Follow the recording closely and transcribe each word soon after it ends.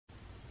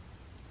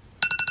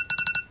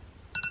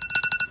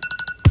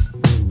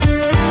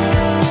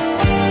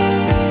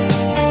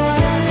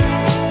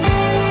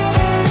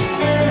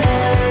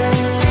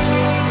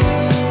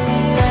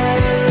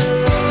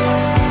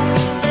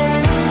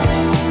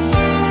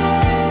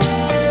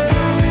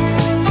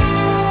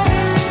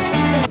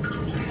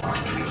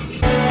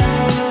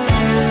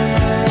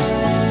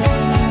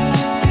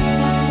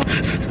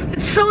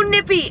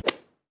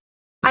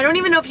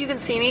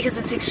can't see me because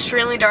it's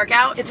extremely dark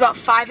out. It's about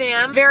 5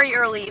 a.m. Very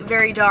early,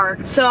 very dark.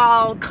 So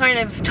I'll kind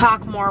of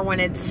talk more when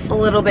it's a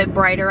little bit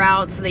brighter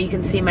out so that you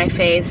can see my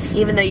face,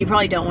 even though you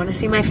probably don't want to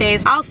see my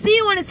face. I'll see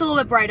you when it's a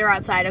little bit brighter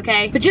outside,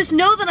 okay? But just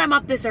know that I'm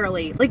up this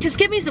early. Like, just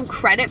give me some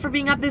credit for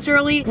being up this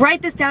early.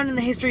 Write this down in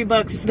the history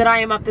books that I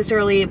am up this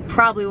early. It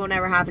probably won't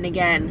ever happen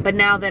again. But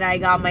now that I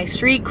got my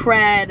street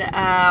cred,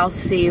 I'll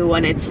see you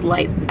when it's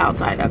light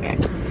outside, okay?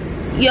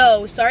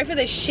 Yo, sorry for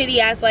this shitty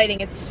ass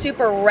lighting. It's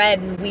super red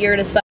and weird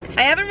as fuck.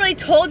 I haven't really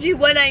told you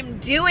what I'm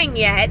doing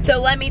yet, so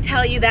let me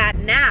tell you that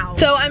now.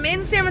 So I'm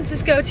in San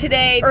Francisco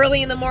today,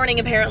 early in the morning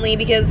apparently,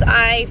 because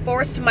I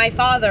forced my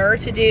father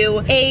to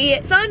do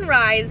a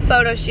sunrise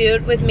photo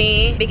shoot with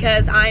me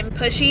because I'm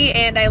pushy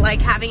and I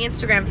like having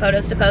Instagram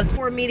photos to post.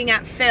 We're meeting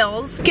at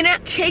Phil's. Can I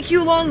take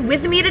you along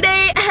with me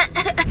today?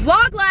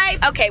 Vlog life!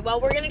 Okay,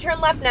 well, we're gonna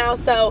turn left now,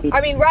 so,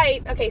 I mean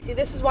right. Okay, see,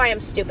 this is why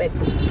I'm stupid.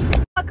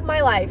 Fuck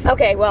my life.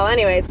 Okay, well,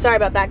 anyways, sorry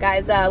about that,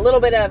 guys. A little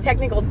bit of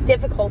technical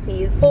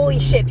difficulties. Holy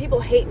shit, people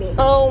hate me.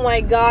 Oh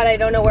my god, I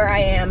don't know where I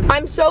am.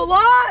 I'm so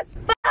lost!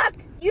 Fuck!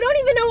 You don't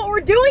even know what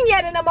we're doing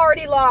yet and I'm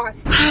already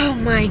lost. Oh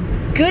my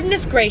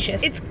goodness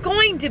gracious. It's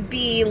going to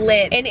be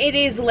lit, and it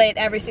is lit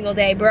every single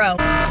day, bro.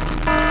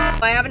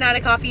 I haven't had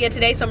a coffee yet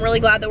today, so I'm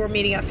really glad that we're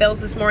meeting at Phil's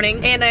this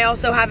morning. And I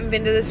also haven't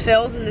been to this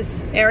Phil's in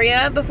this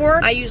area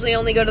before. I usually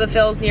only go to the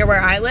Phil's near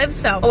where I live,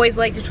 so always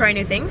like to try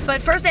new things.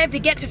 But first I have to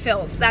get to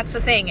Phil's, that's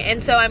the thing.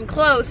 And so I'm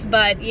close,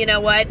 but you know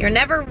what? You're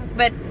never,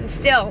 but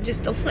still,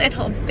 just a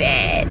little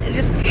bit.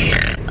 Just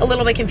a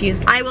little bit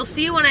confused. I will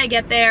see you when I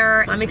get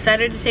there. I'm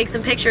excited to take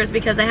some pictures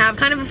because I have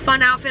kind of a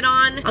fun outfit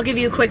on. I'll give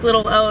you a quick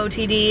little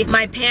OOTD.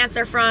 My pants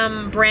are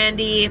from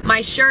Brandy.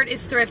 My shirt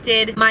is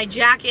thrifted. My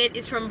jacket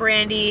is from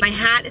Brandy. My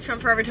hat is from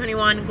Forever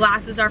 21.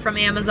 Glasses are from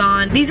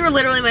Amazon. These were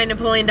literally my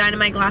Napoleon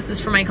Dynamite glasses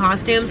for my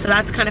costume, so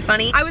that's kind of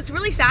funny. I was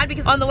really sad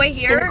because on the way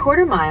here, in a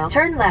quarter mile,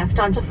 turn left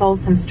onto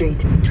Folsom Street.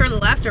 Turn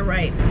left or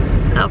right?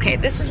 Okay,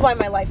 this is why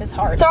my life is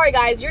hard. Sorry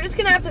guys, you're just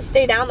gonna have to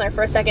stay down there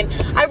for a second.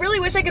 I really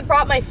wish I could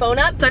prop my phone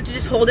up, so I have to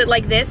just hold it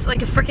like this,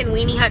 like a freaking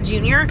Weenie Hut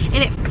Jr.,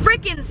 and it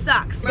freaking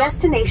sucks.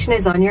 Destination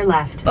is on your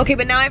left. Okay,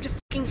 but now I have to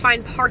freaking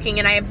find parking,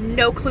 and I have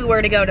no clue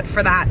where to go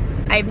for that.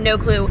 I have no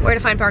clue where to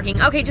find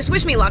parking. Okay, just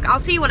wish me luck. I'll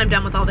see you when I'm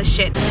done with all this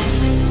shit.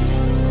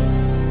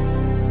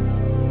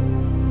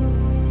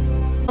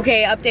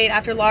 Okay, update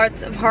after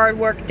lots of hard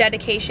work,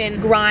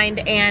 dedication, grind,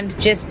 and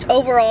just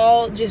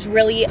overall, just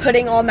really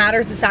putting all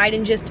matters aside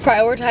and just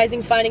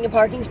prioritizing finding a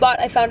parking spot.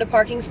 I found a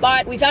parking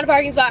spot. We found a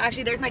parking spot.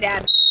 Actually, there's my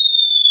dad.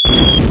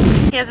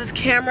 He has his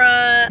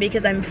camera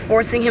because I'm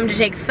forcing him to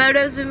take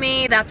photos with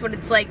me. That's what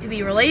it's like to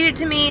be related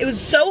to me. It was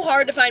so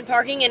hard to find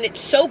parking and it's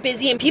so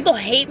busy and people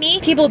hate me.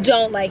 People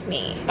don't like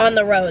me on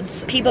the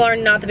roads. People are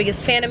not the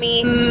biggest fan of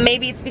me.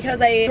 Maybe it's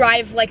because I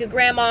drive like a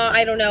grandma.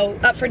 I don't know,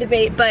 up for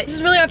debate, but this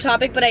is really off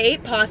topic, but I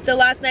ate pasta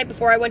last night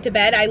before I went to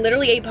bed. I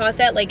literally ate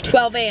pasta at like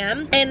 12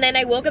 a.m. and then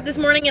I woke up this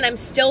morning and I'm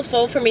still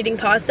full from eating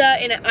pasta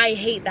and I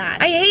hate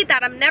that. I hate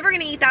that. I'm never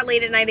gonna eat that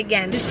late at night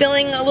again. Just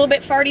feeling a little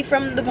bit farty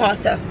from the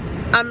pasta.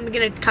 I'm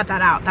gonna cut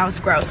that out. That was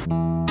gross.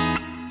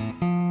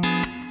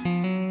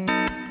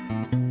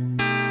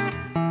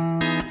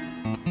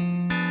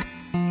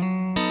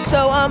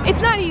 So,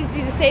 it's not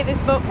easy to say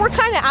this, but we're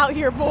kind of out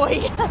here,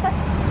 boy.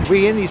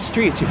 We in these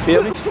streets, you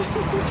feel me?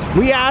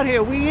 We out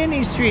here, we in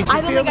these streets, you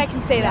I don't think I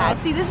can say that.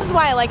 See, this is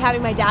why I like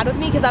having my dad with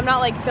me, because I'm not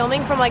like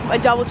filming from like a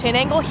double chin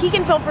angle. He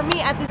can film for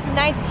me at this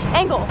nice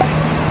angle.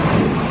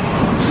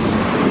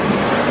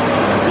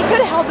 He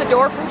could have held the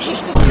door for me.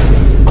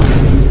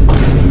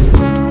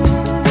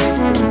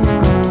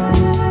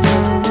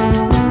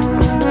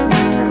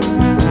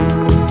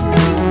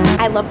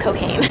 I love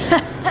cocaine.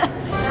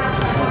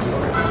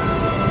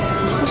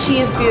 She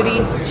is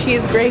beauty. She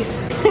is grace.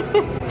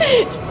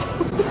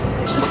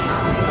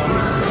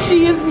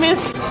 She is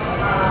Miss.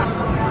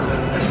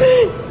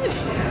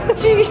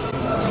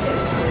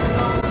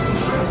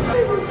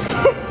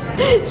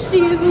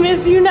 She is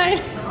Miss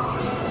United.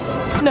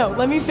 No,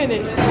 let me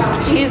finish.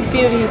 She is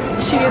beauty.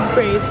 She is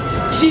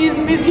grace. She is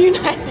Miss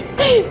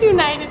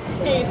United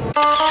States.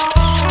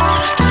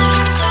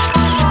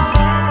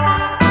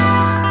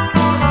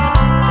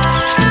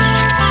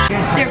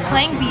 They're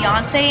playing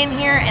Beyonce in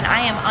here and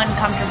I am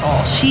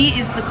uncomfortable. She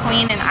is the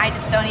queen and I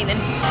just don't even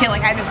feel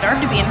like I deserve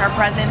to be in her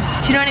presence.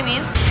 Do you know what I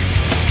mean?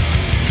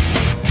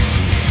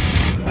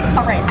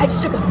 Alright, I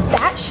just took a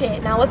fat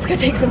shit. Now let's go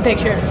take some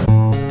pictures.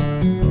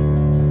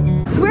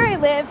 It's where I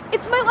live.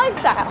 It's my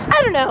lifestyle.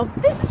 I don't know.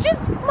 This is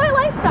just my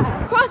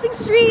lifestyle. Crossing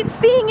streets,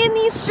 being in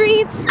these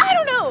streets. I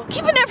don't know.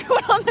 Keeping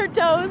everyone on their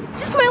toes. It's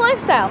just my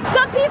lifestyle.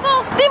 Some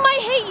people, they might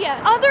hate you.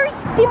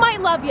 Others, they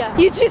might love you.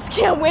 You just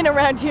can't win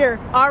around here.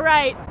 All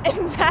right,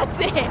 and that's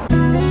it.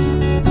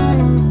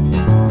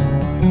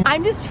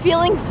 I'm just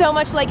feeling so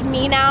much like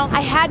me now.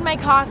 I had my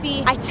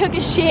coffee. I took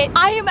a shit.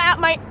 I am at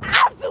my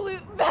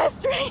absolute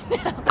best right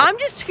now. I'm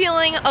just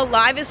feeling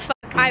alive as fuck.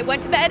 I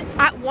went to bed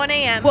at 1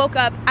 a.m. woke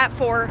up at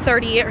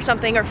 4:30 or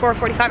something, or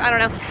 4:45, I don't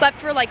know. Slept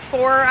for like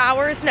 4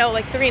 hours, no,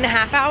 like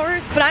 3.5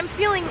 hours. But I'm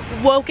feeling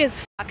woke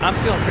as fuck. I'm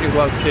feeling pretty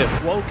woke too.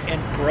 Woke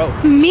and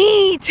broke.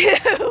 Me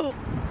too.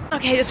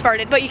 Okay, I just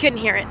farted, but you couldn't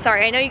hear it.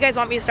 Sorry, I know you guys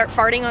want me to start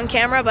farting on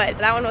camera, but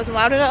that one wasn't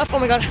loud enough. Oh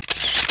my god.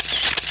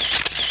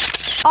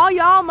 All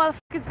y'all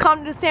motherfuckers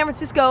come to San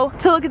Francisco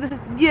to look at this,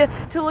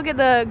 to look at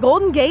the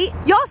Golden Gate.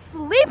 Y'all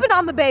sleeping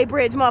on the Bay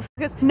Bridge,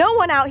 motherfuckers. No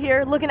one out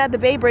here looking at the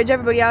Bay Bridge.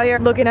 Everybody out here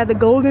looking at the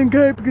Golden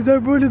Gate because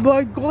everybody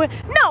likes Golden.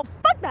 No,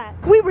 fuck that.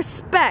 We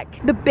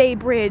respect the Bay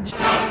Bridge.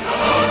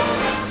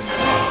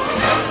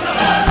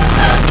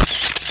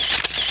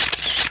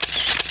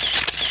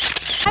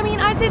 I mean,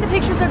 I'd say the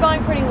pictures are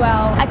going pretty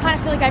well. I kind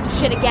of feel like I have to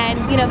shit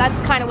again. You know, that's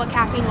kind of what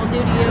caffeine will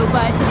do to you.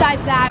 But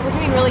besides that, we're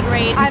doing really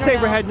great. I don't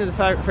know. We're heading to the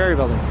ferry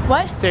building.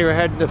 What? Say we're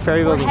heading to the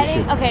ferry building.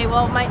 Okay,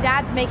 well, my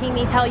dad's making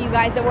me tell you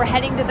guys that we're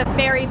heading to the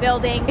ferry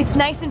building. It's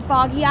nice and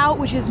foggy out,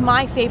 which is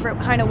my favorite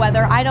kind of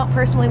weather. I don't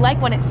personally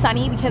like when it's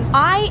sunny because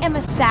I am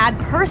a sad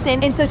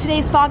person. And so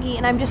today's foggy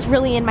and I'm just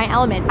really in my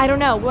element. I don't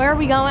know. Where are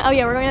we going? Oh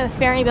yeah, we're going to the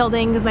ferry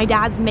building because my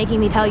dad's making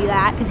me tell you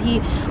that because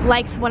he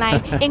likes when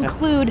I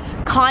include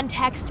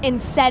context and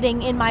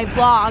setting in my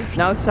vlogs.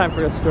 Now it's time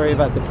for a story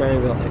about the ferry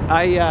building.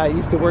 I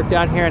used to work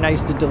down here and I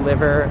used to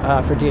deliver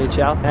for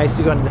DHL. And I used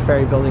to go into the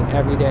ferry building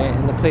every day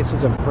and the place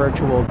was a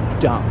virtual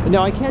dump.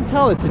 No, I can't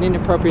tell. It's an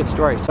inappropriate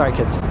story. Sorry,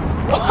 kids.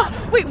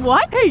 Wait,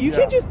 what? Hey, you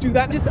can't just do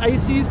that. I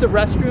used to use the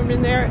restroom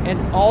in there and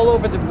all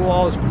over the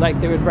walls, like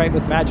they would write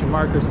with magic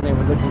markers and they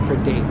were looking for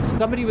dates.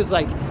 Somebody was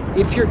like,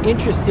 if you're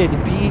interested,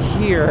 be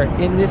here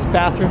in this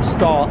bathroom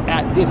stall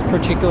at this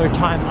particular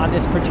time on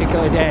this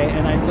particular day.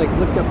 And I like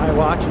looked at my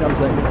watch and I was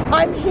like,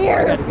 I'm here.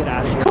 I gotta get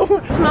out of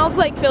here. Smells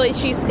like Philly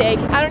cheesesteak.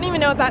 I don't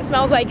even know what that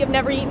smells like. I've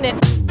never eaten it.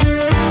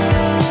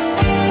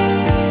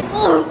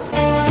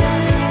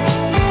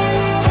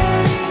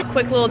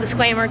 Quick little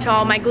disclaimer to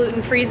all my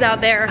gluten-frees out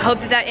there. Hope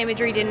that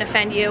imagery didn't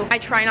offend you. I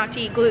try not to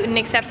eat gluten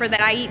except for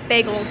that I eat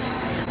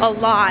bagels a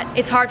lot.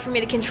 It's hard for me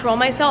to control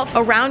myself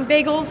around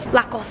bagels.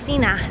 La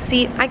cocina.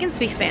 See, I can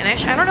speak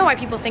Spanish. I don't know why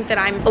people think that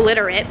I'm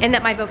illiterate and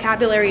that my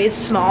vocabulary is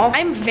small.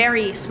 I'm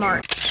very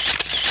smart.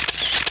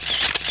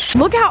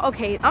 Look how,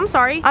 okay, I'm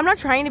sorry. I'm not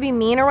trying to be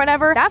mean or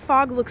whatever. That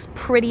fog looks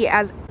pretty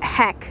as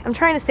heck. I'm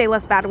trying to say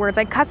less bad words.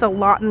 I cuss a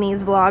lot in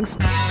these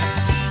vlogs.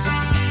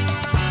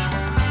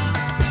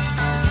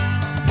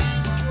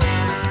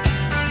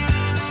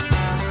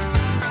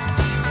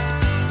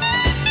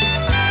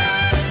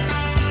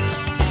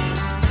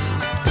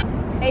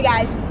 Hey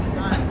guys.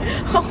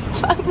 Oh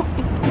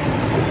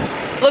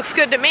fuck. Looks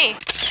good to me.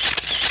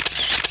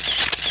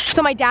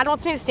 So my dad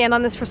wants me to stand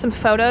on this for some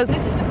photos.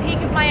 This is the peak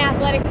of my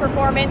athletic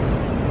performance.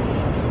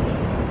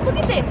 Look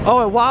at this.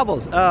 Oh, it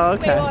wobbles. Oh,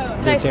 okay.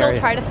 Wait. Can I still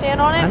try to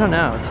stand on it? I don't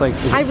know. It's like,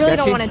 I really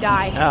don't want to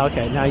die. Oh,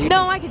 okay. Now you.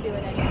 No, I could do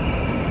it anyway.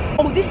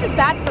 Oh, this is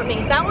bad for me.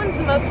 That one's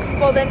the most,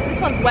 well then this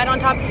one's wet on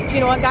top. Do you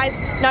know what guys?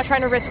 I'm not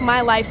trying to risk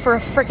my life for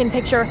a freaking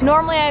picture.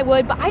 Normally I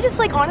would, but I just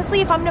like,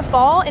 honestly, if I'm gonna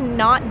fall and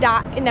not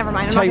die, never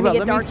mind, I'm not gonna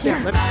get dark here.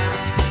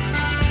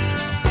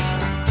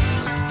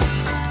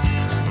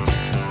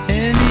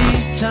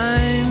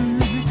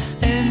 Anytime,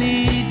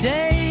 any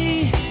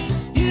day,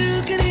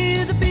 you can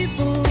hear the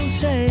people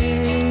say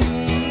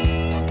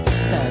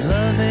that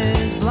love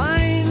is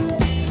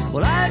blind.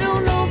 Well, I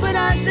don't know, but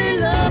I say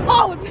love.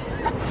 Oh!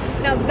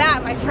 Now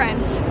that, my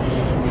friends,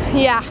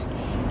 yeah,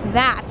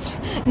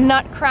 that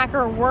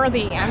nutcracker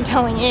worthy, I'm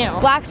telling you.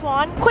 Black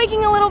Swan,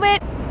 quaking a little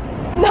bit,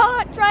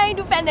 not trying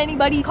to offend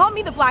anybody. Call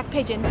me the black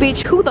pigeon.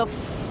 Bitch, who the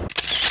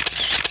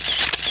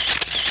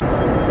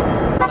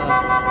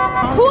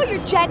cool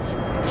your jets,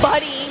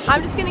 buddy.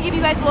 I'm just gonna give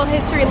you guys a little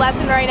history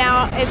lesson right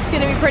now. It's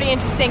gonna be pretty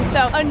interesting.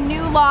 So a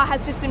new law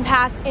has just been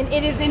passed and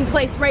it is in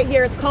place right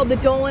here. It's called the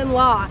Dolan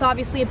Law. It's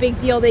obviously a big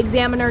deal. The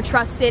Examiner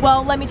trusts it.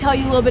 Well, let me tell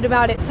you a little bit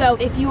about it. So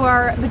if you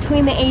are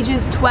between the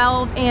ages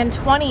 12 and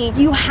 20,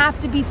 you have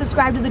to be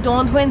subscribed to the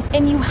Dolan twins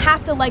and you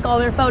have to like all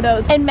their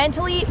photos. And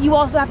mentally, you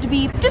also have to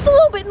be just a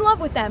little bit in love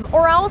with them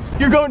or else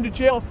you're going to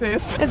jail,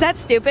 sis. Is that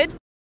stupid?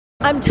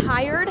 I'm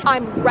tired,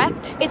 I'm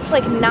wrecked. It's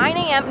like 9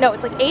 a.m. No,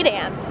 it's like 8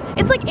 a.m.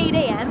 It's like 8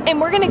 a.m. and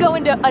we're gonna go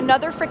into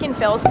another freaking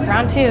fills.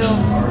 Round 2.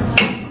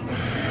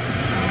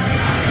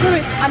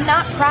 I'm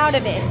not proud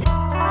of it.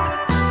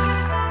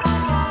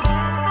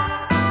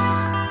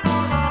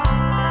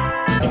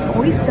 It's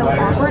always so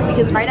awkward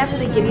because right after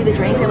they give you the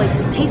drink, they're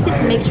like, taste it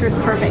and make sure it's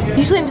perfect.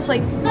 Usually I'm just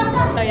like,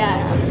 oh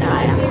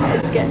yeah,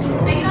 it's good.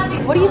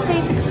 What do you say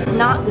if it's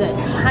not good?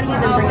 How do you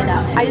then bring it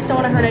up? I just don't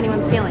want to hurt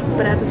anyone's feelings,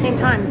 but at the same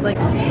time, it's like,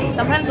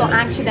 sometimes I'll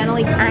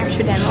accidentally,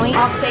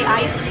 I'll say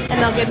ice and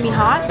they'll give me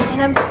hot,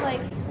 and I'm just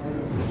like,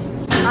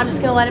 I'm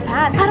just gonna let it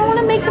pass. I don't want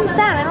to make them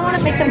sad. I don't want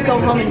to make them go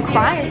home and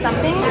cry or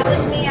something.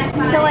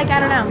 So like, I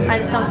don't know. I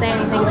just don't say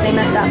anything if they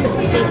mess up. This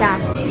is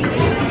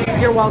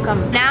decaf. You're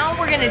welcome. Now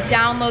we're gonna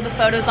download the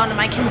photos onto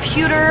my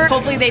computer.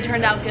 Hopefully they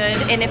turned out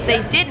good. And if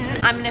they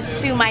didn't, I'm gonna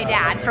sue my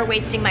dad for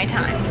wasting my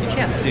time. You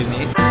can't sue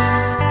me.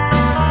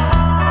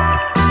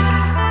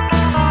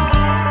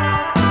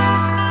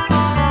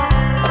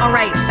 All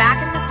right, back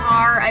in the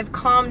car. I I've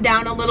calmed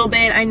down a little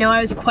bit. I know I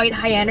was quite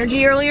high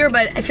energy earlier,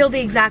 but I feel the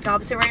exact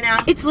opposite right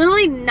now. It's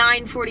literally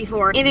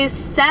 9:44. It is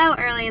so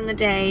early in the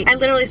day. I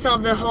literally still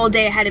have the whole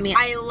day ahead of me.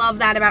 I love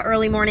that about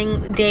early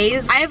morning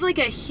days. I have like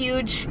a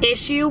huge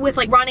issue with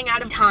like running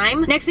out of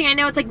time. Next thing I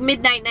know, it's like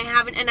midnight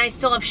and I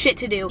still have shit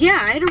to do. Yeah,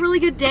 I had a really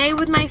good day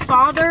with my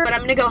father, but I'm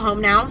gonna go home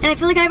now. And I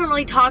feel like I haven't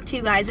really talked to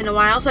you guys in a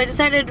while, so I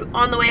decided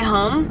on the way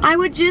home, I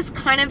would just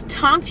kind of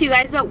talk to you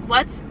guys about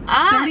what's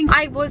up.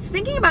 I was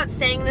thinking about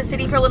staying in the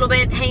city for a little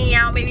bit, hanging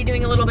out, maybe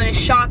doing a little bit of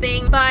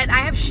shopping, but I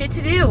have shit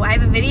to do. I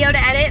have a video to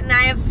edit and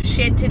I have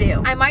shit to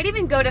do. I might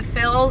even go to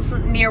Phil's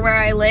near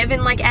where I live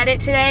and like edit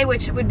today,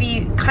 which would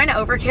be kind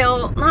of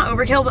overkill. Not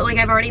overkill, but like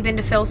I've already been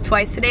to Phil's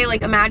twice today.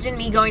 Like imagine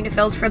me going to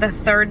Phil's for the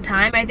 3rd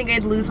time. I think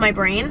I'd lose my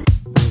brain.